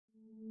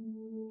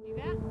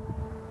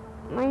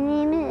My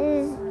name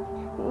is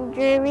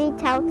Drury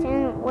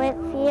Telton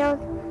Whitfield,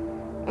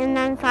 and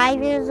I'm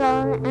 5 years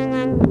old, and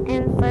I'm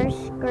in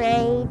first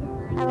grade.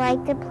 I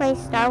like to play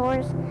Star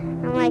Wars.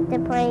 I like to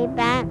play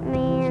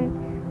Batman,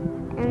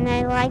 and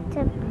I like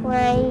to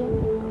play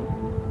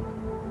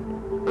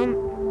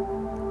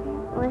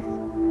with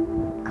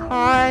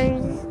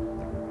cars,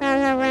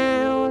 run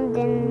around,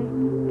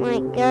 and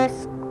like go to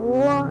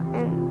school,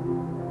 and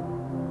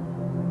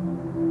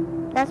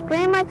that's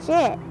pretty much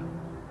it.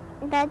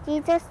 That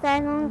Jesus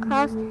died on the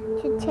cross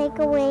to take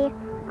away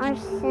our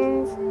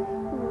sins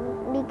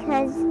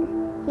because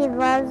he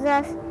loves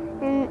us,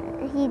 and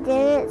he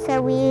did it so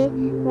we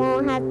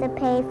won't have to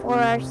pay for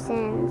our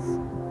sins.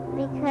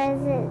 Because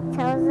it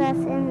tells us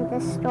in the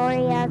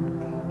story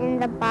in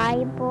the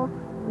Bible,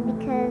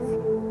 because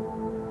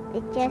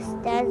it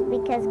just does,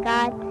 because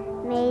God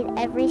made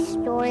every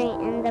story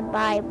in the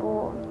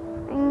Bible.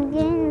 I'm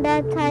getting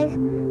baptized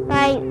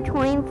by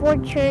 24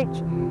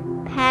 Church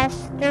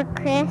Pastor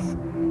Chris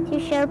to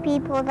show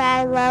people that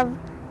I love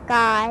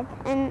God,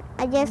 and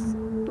I just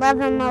love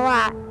him a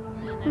lot.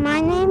 My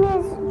name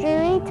is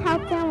Drury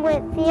Telton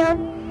Whitfield,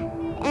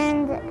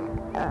 and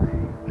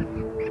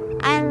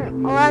I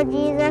love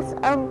Jesus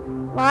a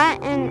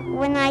lot, and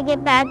when I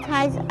get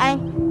baptized, I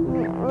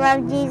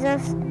love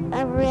Jesus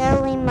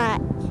really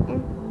much.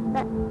 And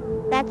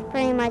that's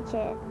pretty much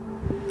it.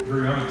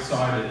 Drew, I'm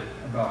excited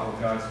about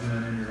what God's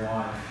doing in your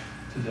life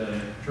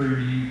today. Drew,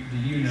 do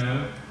you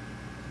know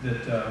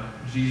that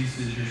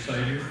Jesus is your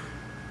Savior?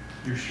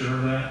 You're sure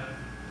of that?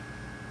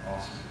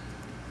 Awesome.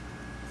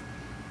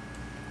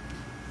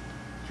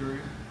 Drew,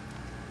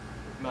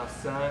 my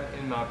son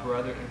and my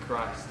brother in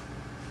Christ,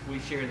 we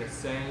share the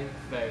same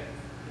faith,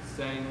 the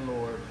same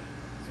Lord,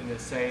 and the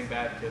same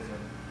baptism.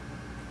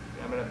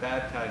 I'm going to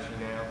baptize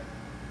you now,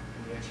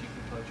 and yes, you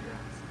can close your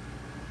eyes.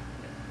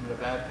 I'm going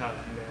to baptize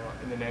you now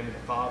in the name of the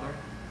Father,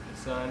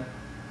 the Son,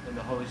 and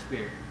the Holy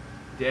Spirit,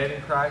 dead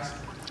in Christ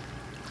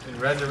and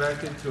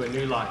resurrected to a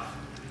new life.